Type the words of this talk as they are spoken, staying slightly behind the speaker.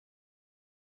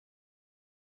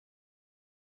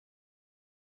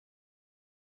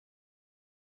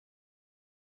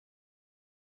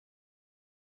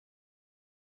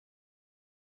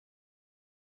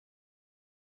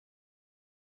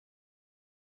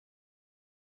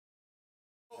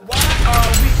Why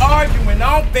are we arguing?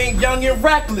 I don't think Youngin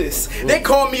reckless. They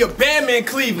call me a bandman in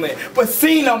Cleveland, but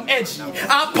seen I'm edgy.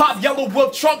 I pop yellow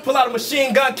wolf trunk, pull out a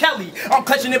machine gun Kelly. I'm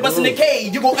clutching it, busting the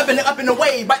cage. You go up and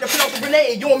away, bite the pin off the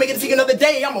grenade. You won't make it to see another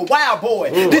day. I'm a wild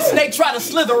boy. This snake try to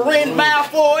slither in, mile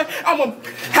for it. I'ma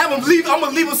leave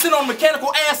him sit on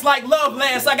mechanical ass like Love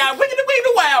Lance. I got wicked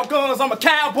the wild guns. I'm a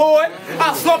cowboy.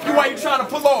 I'll slump you while you trying to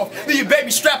pull off. Leave your baby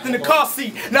strapped in the car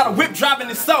seat. Now the whip driving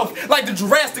itself like the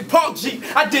Jurassic Park Jeep.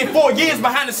 I did 4 years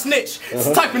behind the snitch. This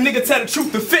type of nigga tell the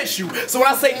truth to fish you. So when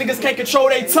I say niggas can't control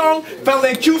their tongue, fella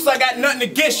in Q, so I got nothing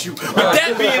against you. With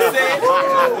that being said,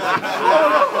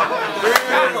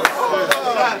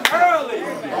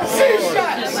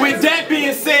 with that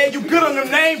being said, you good on them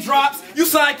name drops. You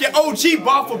sound like your OG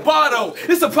bar for Bardo.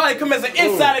 This'll probably come as an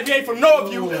insight if you ain't from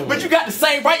Northview, but you got the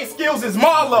same writing skills as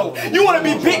Marlo. You wanna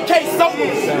be Big K so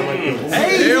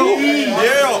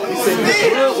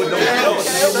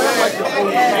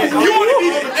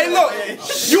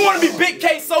you wanna be Big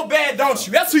K so bad, don't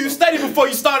you? That's who you studied before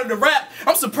you started to rap.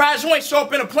 I'm surprised you ain't show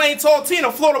up in a plain tall tee and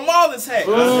a Florida Marlins hat.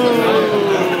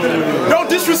 Don't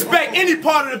disrespect any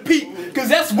part of the peep, cause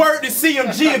that's word to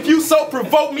CMG. If you so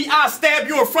provoke me, I'll stab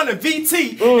you in front of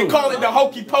VT and call it the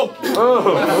hokey pokey.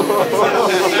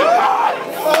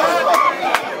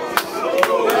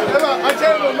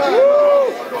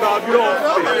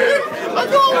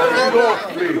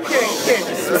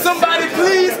 Somebody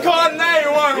please call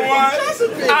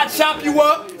 911. I chop you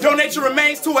up, donate your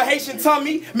remains to a Haitian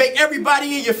tummy, make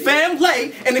everybody in your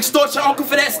family and extort your uncle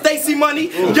for that Stacy money.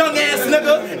 Young ass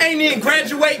nigga, ain't even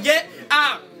graduate yet.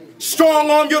 I strong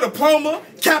arm your diploma,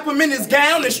 cap him in his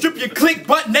gown and strip your clique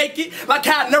butt naked like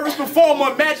how a nervous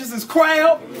performer imagines his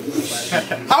crowd.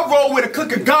 I roll with a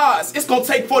clique of guards. It's gonna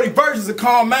take 40 versions of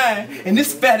calm mind, and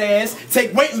this fat ass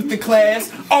take weightlifting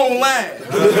class online.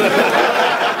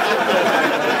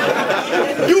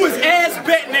 You was ass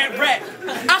betting that rap.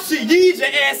 I should yeed your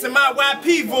ass in my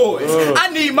YP voice. I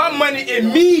need my money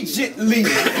immediately,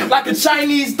 like a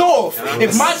Chinese dwarf.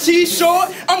 If my cheese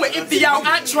short, I'ma empty out.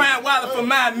 I try and wallet for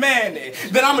my money.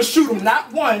 Then I'ma shoot him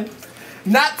not 1,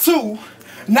 not 2,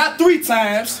 not 3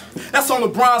 times. That's on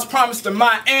LeBron's promise to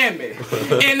Miami.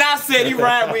 And I said he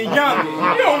ride with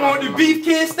Youngin. You don't want the beef,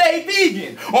 kid, stay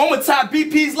vegan. Or I'ma tie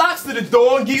BP's locks to the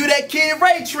door and give you that Kid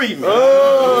Ray treatment.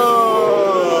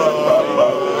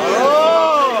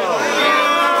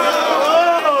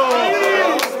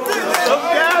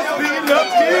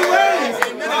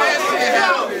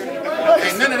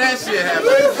 None of that shit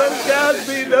happened. Some guys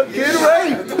beating up Kid Ray.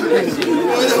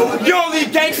 You only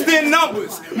gangster in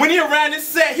numbers. When he around this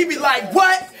set, he be like,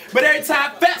 what? But every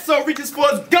time Fatso reaches for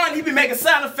his gun, he be making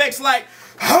sound effects like,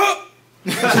 huh?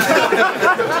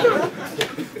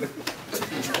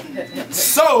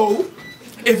 So,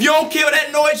 if you don't kill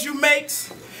that noise you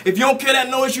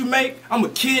make, I'ma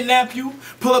kidnap you,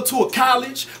 pull up to a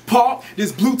college, park,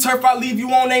 this blue turf I leave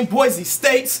you on ain't Boise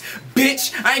States.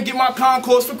 Bitch, I ain't get my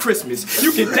concourse for Christmas.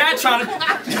 You can die trying to...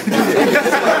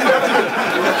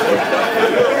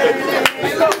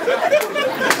 Hey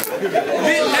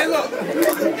look,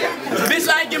 bitch,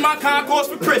 I ain't get my concourse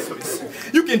for Christmas.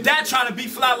 You can die trying to be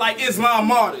fly like Islam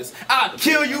martyrs. I'll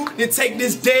kill you, then take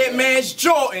this dead man's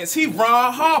Jordans. He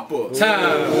Ron Harper.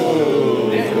 Time.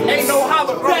 Ain't no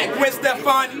holler back, Gwen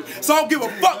Stefani. So I don't give a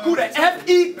fuck who the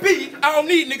F.E.B. I don't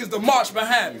need niggas to march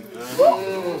behind me.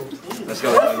 Let's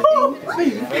go.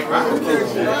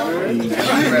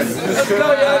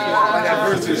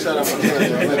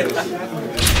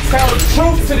 Tell the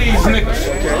truth to these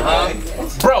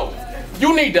niggas. Bro,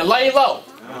 you need to lay low.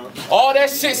 All that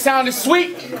shit sounded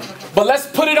sweet, but let's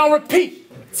put it on repeat.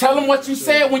 Tell them what you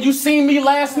said when you seen me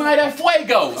last night at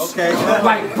Fuego's. Okay.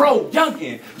 Like, bro,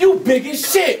 Youngin, you big as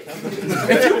shit.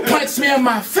 If you punch me in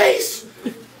my face,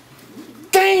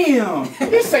 damn.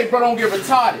 You say, bro, don't get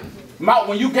retarded. Mount,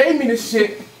 when you gave me this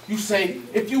shit, you say,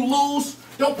 if you lose,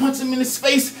 don't punch him in his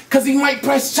face, cause he might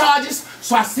press charges.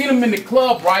 So I seen him in the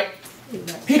club, right?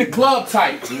 He the club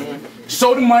type.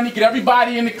 Show the money, get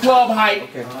everybody in the club hype.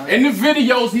 Okay. In the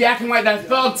videos, he acting like that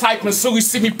thug type, and so he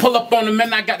see me pull up on him,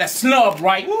 and I got that snub,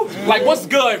 right? Like, what's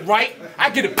good, right? I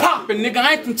get it poppin', nigga.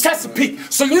 I ain't from Chesapeake,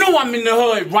 so you know I'm in the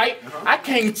hood, right? I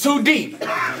came too deep.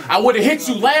 I would've hit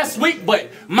you last week, but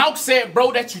MALC said,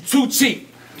 bro, that you too cheap.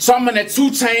 So I'm in that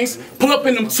 2 chains, pull up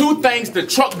in them 2 things, the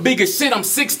truck big as shit, I'm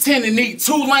 6'10" and need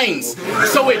 2 lanes.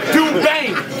 So it do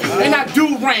bang, and I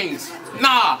do rings.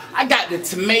 Nah, I got the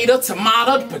tomato,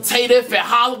 the potato, if it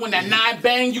holler when that 9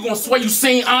 bang, you gon' swear you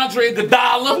seen Andre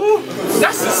Iguodala.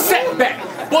 That's a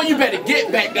setback. Boy, you better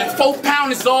get back. That 4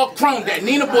 pound is all chrome, that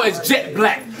Nina boy is jet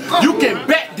black. You can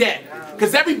bet that.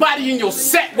 Cause everybody in your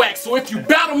set whack, so if you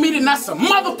battle me, then that's a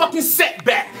motherfucking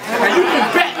setback. And you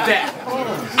can bet that.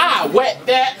 I wet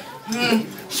that,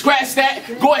 scratch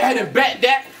that, go ahead and bet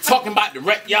that. Talking about the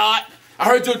rec yard. I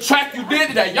heard your track you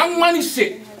did, that Young Money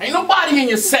shit. Ain't nobody in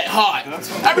your set hard.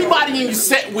 Everybody in your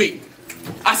set weak.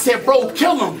 I said, bro,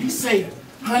 kill him. He say,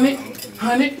 100,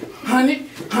 100, 100,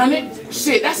 100.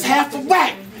 Shit, that's half a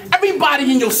whack.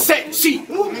 Everybody in your set cheap.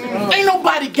 Ain't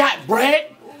nobody got bread.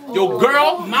 Your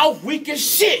girl, mouth weak as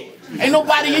shit. Ain't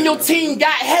nobody in your team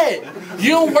got head.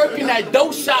 You don't work in that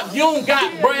dope shop, you don't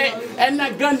got bread, and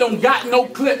that gun don't got no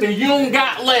clip, and you don't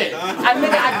got lead. Nigga,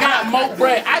 I got more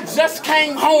bread. I just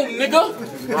came home, nigga.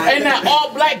 And that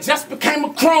all black just became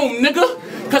a chrome, nigga.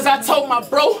 Cause I told my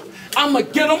bro, I'ma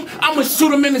get him, I'ma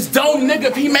shoot him in his dome, nigga.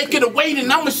 If he make it away, then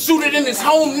I'ma shoot it in his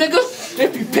home, nigga.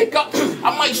 If he pick up,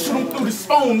 I might shoot him through his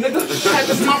phone, nigga. Have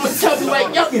his mama tell me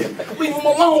like, Youngin, leave him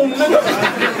alone, nigga.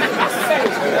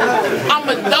 I'm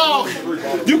a dog,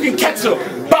 you can catch a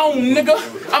bone, nigga.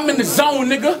 I'm in the zone,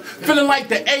 nigga. Feeling like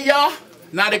the AR.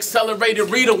 Not accelerated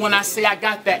reader when I say I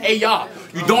got that AR.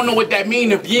 You don't know what that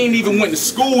mean if you ain't even went to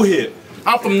school here.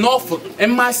 I'm from Norfolk.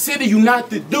 In my city, you not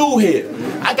the dude here.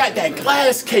 I got that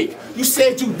glass cake. You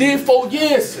said you did 4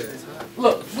 years.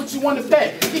 Look, what you want to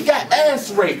bet? He got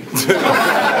ass raped. If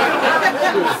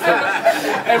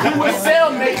we were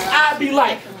cellmates, I'd be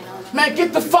like, man,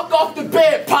 get the fuck off the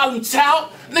bed, problem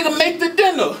child. Nigga, make the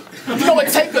dinner. You know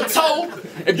it take a toll.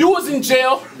 If you was in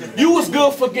jail, you was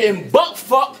good for getting butt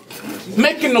fucked,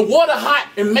 making the water hot,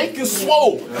 and making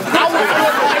swole. I was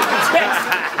good for making checks.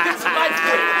 Get your life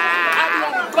quick.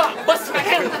 Block, busting a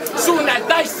hammer, shooting that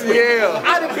dice with. Yeah.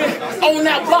 I'd have been on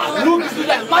that block, looking through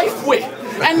that life with.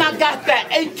 And I got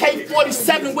that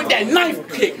AK-47 with that knife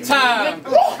kick. Time.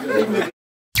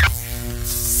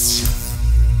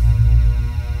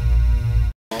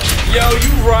 Yo,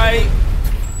 you right.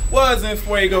 Was in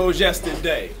Fuegos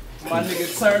yesterday. My nigga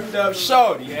turned up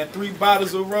shorty, had 3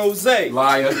 bottles of rosé.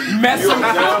 Liar. Messing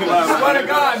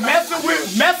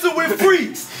with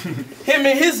freaks. Him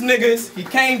and his niggas, he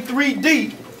came 3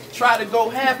 deep. Tried to go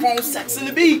half on Sex in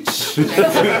the Beach.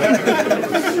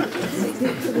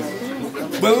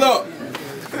 But look.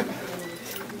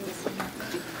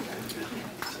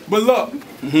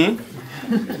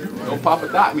 Don't Papa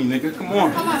Dot me, nigga. Come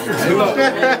on. Hey, look.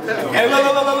 Hey,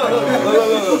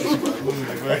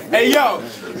 look. Hey, yo.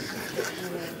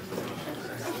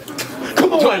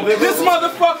 Come on. This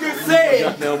motherfucker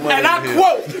said, and I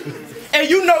quote, and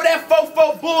you know that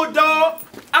 4-4 bulldog?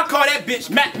 I call that bitch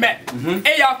Mac.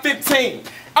 AR-15.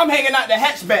 I'm hanging out the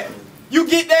hatchback. You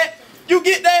get that? You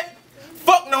get that?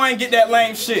 Fuck no, I ain't get that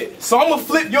lame shit. So I'm gonna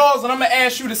flip yours and I'm gonna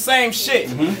ask you the same shit.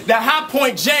 The high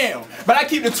point jam. But I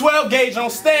keep the 12 gauge on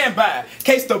standby.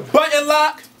 Case the button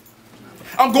lock,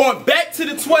 I'm going back to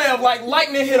the 12 like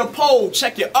lightning hit a pole.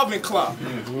 Check your oven clock.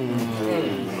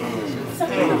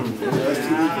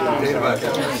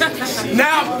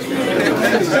 Now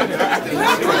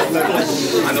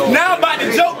I'm about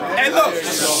to joke. Hey, look.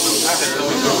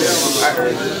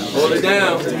 Hold it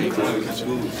down.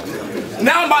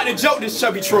 Now I'm about to joke this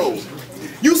chubby troll.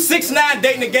 You 6'9"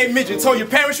 dating a gay midget. Told your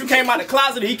parents you came out the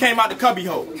closet and he came out the cubby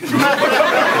hole.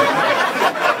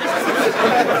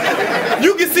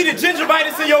 You can see the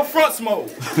gingivitis in your front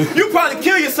smoke. You probably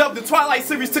kill yourself. The Twilight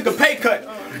series took a pay cut.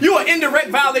 You an indirect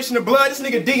violation of blood. This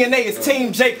nigga DNA is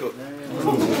Team Jacob.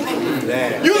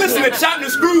 You listen to Chopped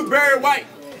and Screwed, Barry White,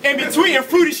 and be tweeting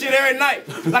fruity shit every night.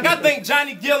 Like I think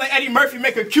Johnny Gill and Eddie Murphy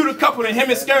make a cuter couple than him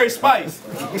and Scary Spice.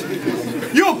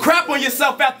 You'll crap on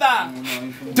yourself after I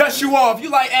dust you off. You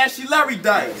like Ashley Larry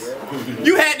dice.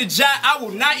 You had the jot, I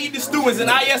will not eat the stewards in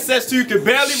ISS till you could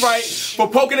barely write for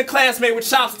poking a classmate with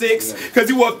chopsticks because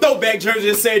you wore a throwback jersey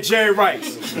that said Jerry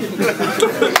Rice.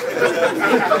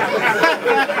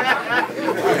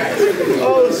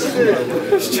 Oh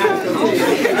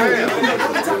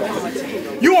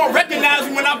shit. You won't recognize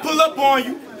me when I pull up on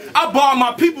you. I bar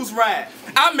my people's ride.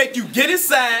 I make you get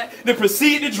inside, then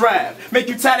proceed to drive. Make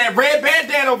you tie that red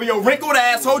bandana over your wrinkled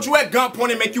ass, hold you at gunpoint,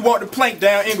 and make you walk the plank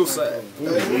down Ingleside.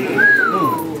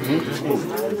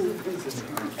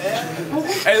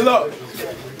 Hey, look.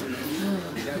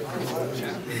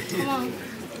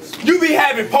 You be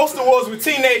having poster wars with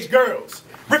teenage girls,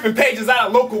 ripping pages out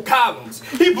of local columns.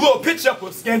 He blew a picture up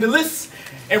of Scandalous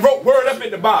and wrote word up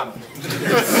at the bottom.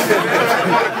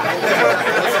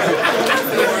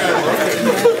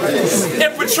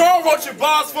 If Patron wrote your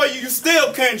bars for you, you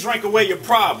still couldn't drink away your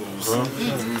problems.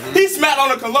 He smelled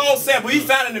on a cologne sample he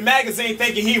found in the magazine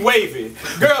thinking he wavy.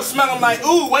 Girls smell him like,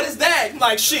 ooh, what is that? I'm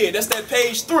like, shit, that's that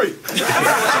page 3.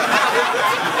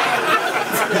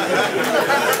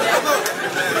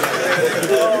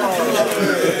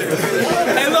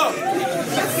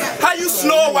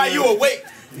 snore while you awake,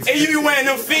 and you be wearing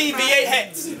them fiend VA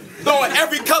hats, throwing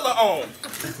every color on.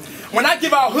 When I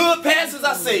give out hood passes,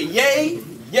 I say yay,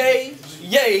 yay,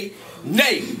 yay,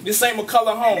 nay. This ain't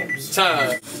McCullough Holmes.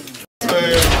 Time.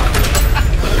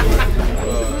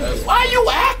 Why you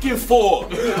acting for?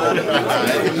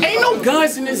 Ain't no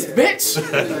guns in this bitch.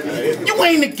 You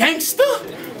ain't a gangster.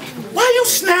 Why you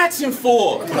snatching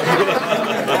for? Look,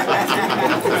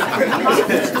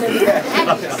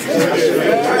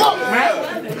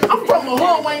 man, I'm from a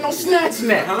hood where ain't no snatching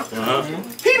that, huh?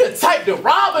 He the type to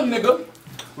rob a nigga,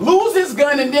 lose his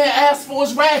gun, and then ask for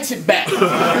his ratchet back. I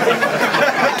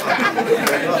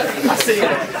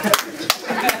said,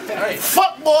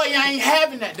 fuck boy, I ain't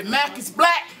having that. The Mac is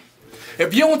black.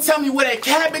 If you don't tell me where that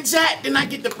cabbage at, then I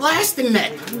get the blasting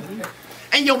that.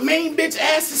 And your main bitch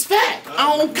ass is fat.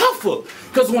 I don't cuff her.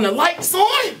 Cause when the light's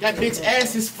on, that bitch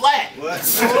ass is flat. Oh, no,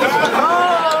 it's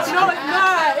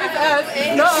not. It's ass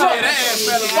ain't no.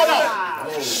 Hold on.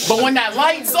 But when that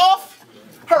light's off,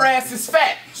 her ass is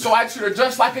fat. So I treat her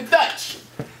just like a Dutch.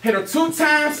 Hit her 2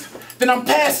 times, then I'm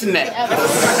passing that.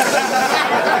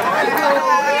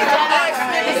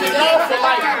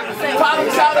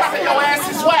 Problem child, I said your ass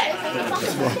is whack.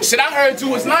 Shit, I heard you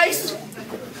was nice.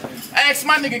 I asked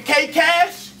my nigga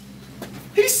K-Cash.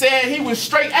 He said he was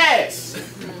straight ass.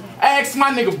 I asked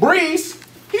my nigga Breeze.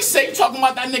 He said you talking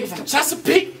about that nigga from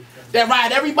Chesapeake that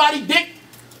ride everybody dick,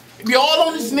 be all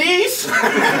on his knees. Shit.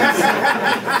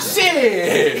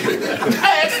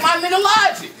 I asked my nigga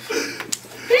Logic.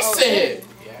 He said,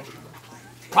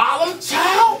 problem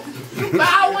child? You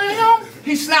foul with him?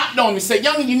 He snapped on me, said,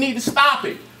 Youngin, you need to stop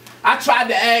it. I tried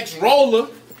to ask Roller.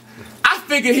 I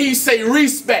figured he'd say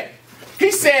respect.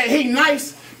 He said he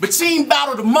nice, but she ain't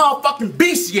battled the motherfucking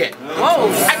beast yet. Oh.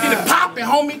 I get it poppin',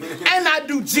 homie, and I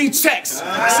do G-checks. So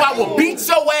I will beat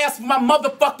your ass for my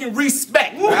motherfucking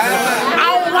respect.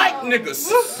 I don't like niggas.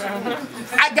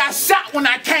 I got shot when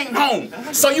I came home.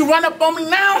 So you run up on me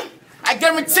now? I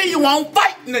guarantee you I don't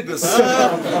fight niggas.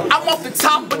 I'm off the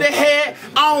top of the head.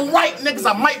 I don't like niggas.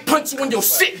 I might put you in your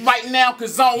shit right now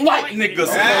because I don't like niggas.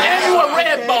 And you a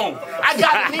red bone. I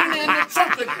got a Nina in the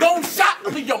trunk that don't shot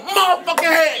till your motherfucking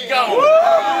head gone.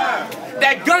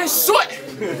 That gun short,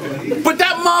 but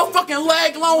that motherfucking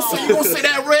leg long, so you gonna say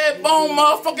that red bone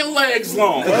motherfucking legs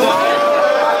long.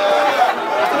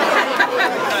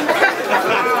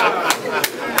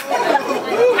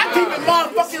 I keep it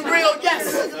motherfucking real,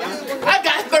 yes. I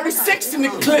got 36 in the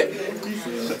clip.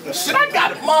 Shit, I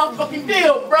got a motherfucking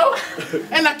deal, bro.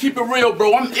 And I keep it real,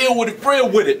 bro. I'm ill with it, real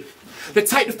with it. The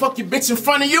type to fuck your bitch in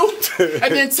front of you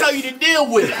and then tell you to deal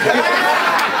with it.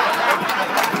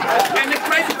 And the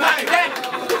crazy part of that,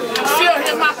 she'll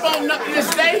hit my phone up to this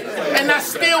day and I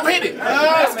still hit it.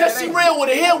 That's cause she real with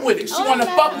it, here with it. She wanna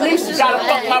fuck me, she gotta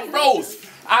fuck my bros.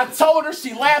 I told her,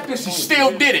 she laughed, and she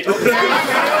still did it.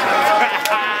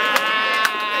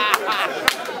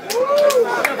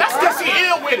 That's because she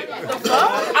ill with it. I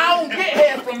don't get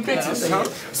head from bitches.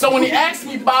 So when he asked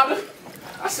me about her,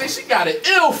 I said she got it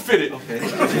ill fitted. 10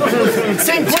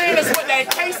 grand is what that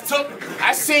case took.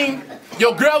 I seen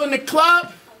your girl in the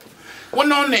club,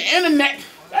 went on the internet.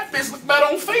 That bitch look better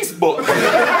on Facebook.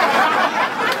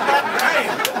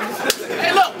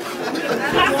 Hey, look.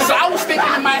 So I was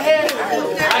thinking in my head,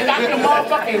 I got the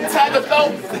motherfucking tag her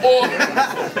though, or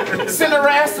send her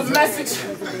ass a message,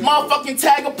 motherfucking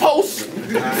tag a post.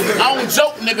 I don't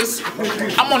joke, niggas.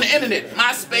 I'm on the internet,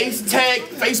 MySpace, tag,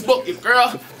 Facebook, your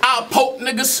girl. I'll poke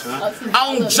niggas.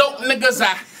 I don't joke, niggas.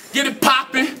 I get it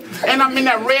poppin', and I'm in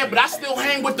that red, but I still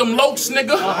hang with them lokes,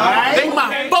 nigga. They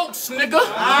my folks, nigga.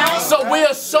 So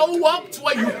we'll show up to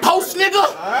where you post,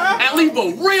 nigga, and leave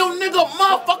a real nigga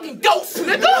motherfucking ghost,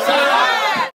 nigga.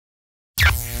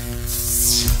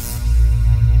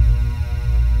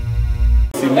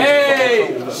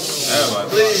 Hey!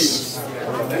 Please.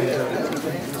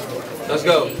 Let's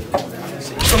go.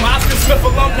 Some Oscar Smith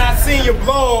alumni senior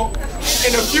blog,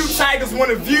 and a few Tigers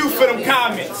want a view for them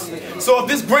comments. So if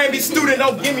this Grammy student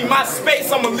don't give me my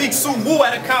space, I'ma leak Sue Woo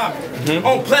at a comment.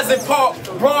 On Pleasant Park,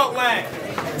 Broadline,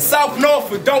 South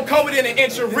Norfolk, don't come within an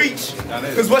inch of reach.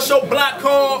 Cause what's your block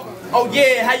called? Oh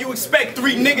yeah, how you expect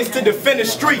 3 niggas to defend the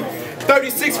street?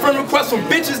 36 friend requests from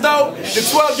bitches though. The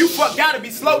 12 you fuck gotta be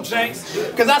slow,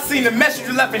 Janks. Cause I seen the message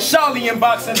you left in Charlie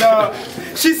inbox and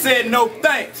she said no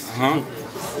thanks.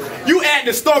 You add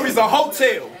the stories a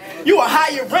hotel. You a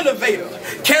higher renovator.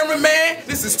 Cameraman,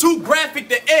 this is too graphic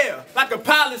to air, like a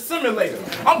pilot simulator.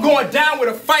 I'm going down with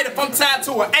a fight if I'm tied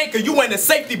to an anchor. You ain't a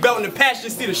safety belt in the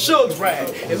pasture, see the shugs rag.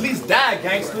 At least die,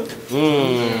 gangster.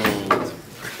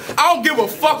 I don't give a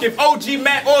fuck if OG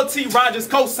Matt or T Rogers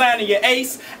co-signing your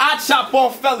ace. I chop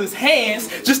off fellas' hands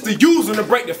just to use them to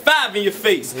break the 5 in your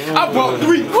face. I brought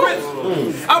 3 Crips.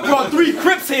 I brought 3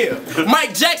 Crips here.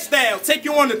 Mike Jack style, take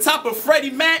you on the top of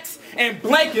Freddie Max and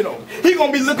blanket him. He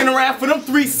gonna be looking around for them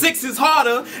 3 6s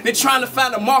harder than trying to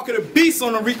find the mark of the beast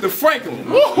on Aretha Franklin.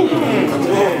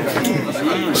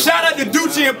 Shout out to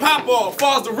Ducci and Papa, as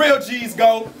far as the real G's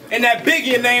go. And that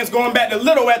Biggie name's going back to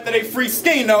Little after they free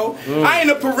Skino. I ain't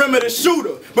a perimeter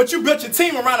shooter, but you built your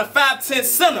team around a 5'10"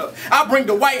 center. I bring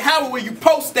the White Howard where you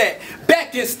post that,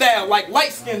 back in style like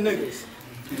light-skinned niggas.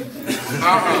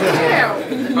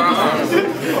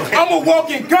 I'm a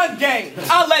walking gun gang.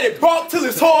 I let it bark till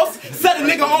it's hoarse. Set a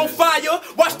nigga on fire.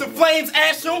 Watch the flames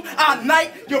ash him. I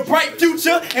night your bright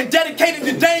future and dedicated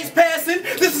to Dane's passing.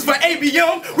 This is for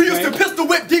ABM. We used to pistol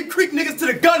whip Deep Creek niggas to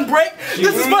the gun break.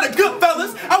 This is for the good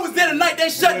fellas. I was there the night they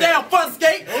shut down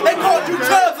Funskate. They called you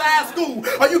Chubbs high school.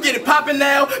 Oh, you get it popping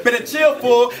now? Better chill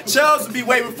for. Chubbs will be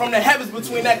waving from the heavens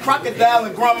between that crocodile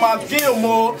and Grandma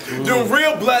Gilmore. Them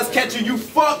real bloods catching you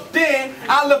fucked in.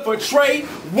 I look for Trey,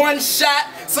 1 shot.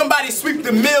 Somebody sweep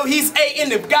the mill, he's 8,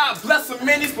 and if God bless him,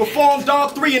 man, he's performed all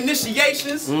 3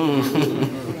 initiations. Don't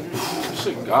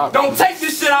take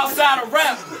this shit outside of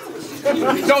rap.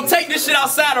 Don't take this shit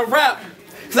outside of rap.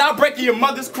 Cause I'll break in your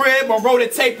mother's crib on roll the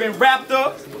tape and wrapped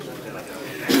up.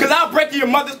 Cause I'll break in your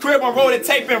mother's crib on roll the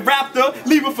tape and wrapped up.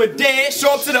 Leave her for dead,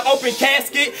 show up to the open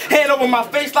casket, head over my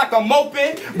face like I'm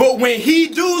open. But when he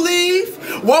do leave,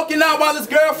 walking out while his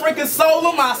girlfriend console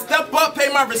him, I step up, pay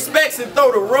my respects, and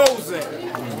throw the rose in.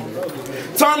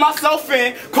 Turn myself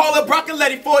in, call up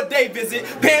Broccoletti for a day visit,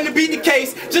 pay him to beat the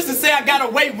case, just to say I got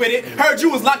away with it. Heard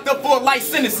you was locked up for a life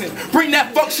sentencing. Bring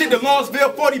that fuck shit to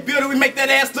Lawrenceville 40 building, we make that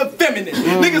ass look feminine.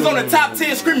 Niggas on the top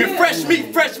 10 screaming fresh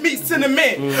meat, send them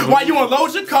in. While you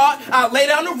unload your car, I lay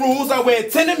down the rules, I wear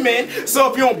tenement. So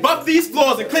if you don't buff these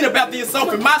floors and clean up after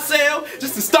yourself in my cell,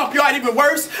 just to stomp you out even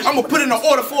worse, I'm gonna put in an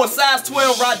order for a size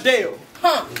 12 Rodale.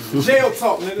 Huh? Jail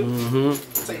talk, nigga.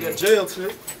 Take that jail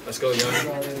shit. Let's go,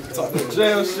 Youngin. Talk that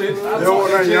jail shit. I talk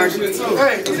that jail shit too.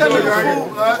 Hey, you got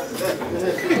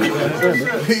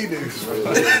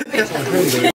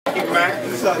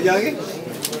What's up, Youngin?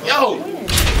 Yo,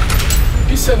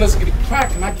 you said let's get it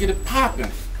cracking, I get it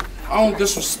popping. I don't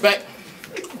disrespect.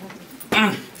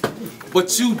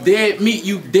 But you dead meat,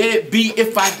 you dead beat.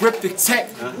 If I grip the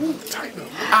tech,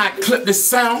 I clip the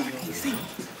sound.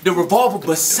 The revolver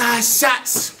bust 5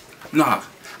 shots. Nah,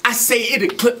 I say it'll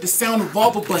clip the sound.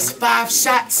 Revolver bust 5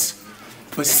 shots.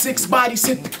 But 6 bodies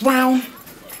hit the ground.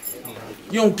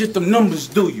 You don't get them numbers,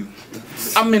 do you?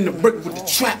 I'm in the brick with the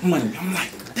trap money. I'm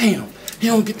like, damn, he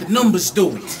don't get the numbers, do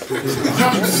we?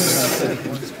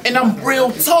 And I'm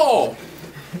real tall.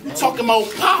 Talking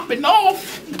about popping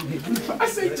off. I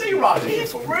say, T-Rock, he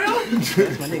for real?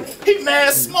 He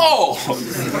mad small.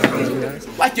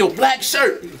 Like your black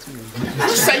shirt.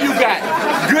 Say you got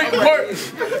good work.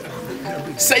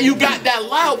 Say you got that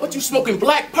loud, but you smoking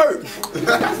black perk.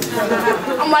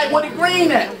 I'm like, what the green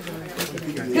at?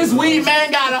 His weed man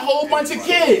got a whole bunch of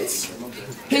kids.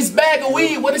 His bag of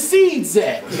weed, where the seeds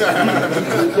at?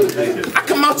 I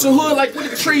come out your hood like, where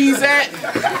the trees at?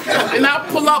 And I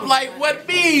pull up like, where the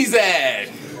bees at?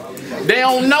 They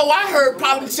don't know I heard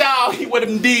Problem Child, he where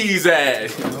them D's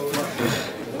at.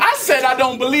 I said I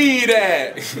don't believe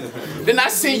that. Then I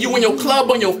seen you in your club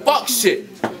on your fuck shit.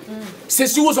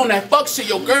 Since you was on that fuck shit,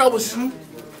 your girl was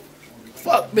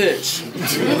fuck bitch.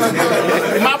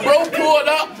 My bro pulled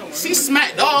up, she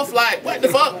smacked off like, what the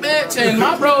fuck bitch? And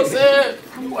my bro said,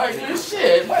 like this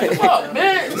shit, what the fuck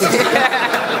bitch?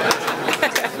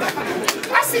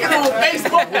 I seen her on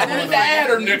Facebook, I didn't add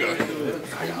her nigga.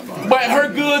 But her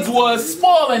goods was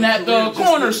spoiling at the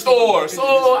corner store,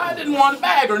 so I didn't want to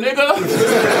bag her, nigga.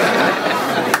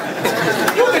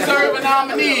 You deserve a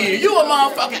nominee. You a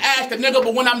motherfucking actor, nigga,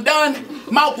 but when I'm done,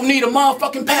 Malcolm need a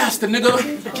motherfucking pastor,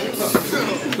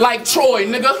 nigga. Like Troy,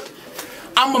 nigga.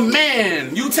 I'm a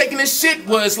man. You taking this shit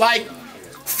was like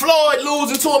Floyd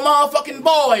losing to a motherfucking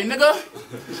boy, nigga.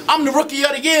 I'm the rookie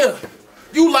of the year.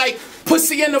 You like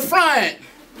pussy in the front.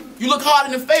 You look hard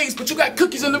in the face, but you got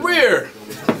cookies in the rear.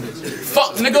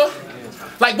 Fuck, nigga.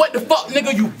 Like, what the fuck,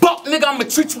 nigga? You buck, nigga. I'ma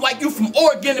treat you like you from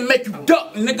Oregon and make you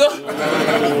duck, nigga.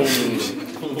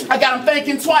 I got him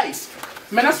thinking twice.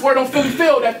 Man, I swear on Philly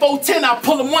Field, that 410, I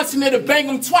pull him once and then bang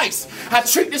him twice. I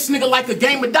treat this nigga like a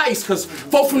game of dice, cause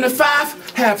 4 from the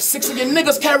 5, have 6 of your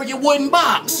niggas carry your wooden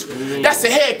box. That's a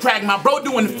head crack, my bro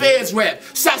doing the feds rap.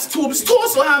 Shots to his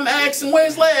torso, I'm asking where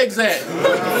his legs at.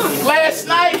 Last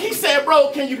night, he said,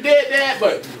 bro, can you dead that?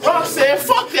 But Rob said,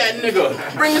 fuck that nigga,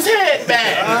 bring his head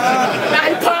back. Now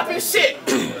he popping shit.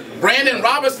 Brandon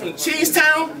Roberts from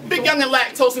Cheesetown, big young and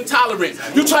lactose intolerant.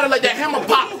 You try to let that hammer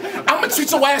pop, I'ma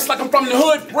treat your ass like I'm from the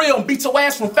hood for real and beat your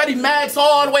ass from Fetty Mags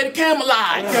all the way to Camelot.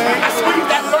 I squeeze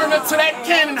that burner to that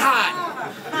cannon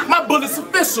hot. My bullet's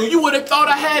official. You would have thought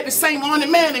I had the same on the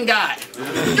Manning guy.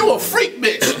 You a freak,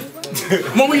 bitch.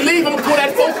 When we leave, I'm gonna pull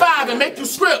that 4-5 and make you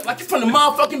script like you from the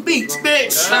motherfucking beach,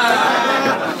 bitch.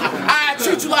 I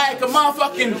treat you like a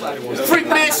motherfucking freak,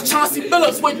 bitch. Chauncey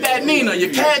Phillips with that Nina. You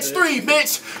catch 3,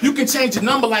 bitch. You can change your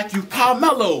number like you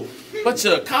Carmelo, but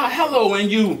you're Carhello and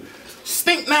you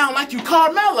stink now like you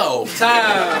Carmelo.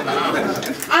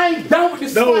 I ain't done with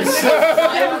this. No,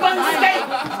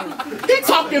 He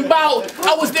talking about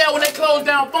I was there when they closed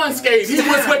down Funscape. He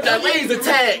was with that laser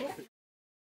tag.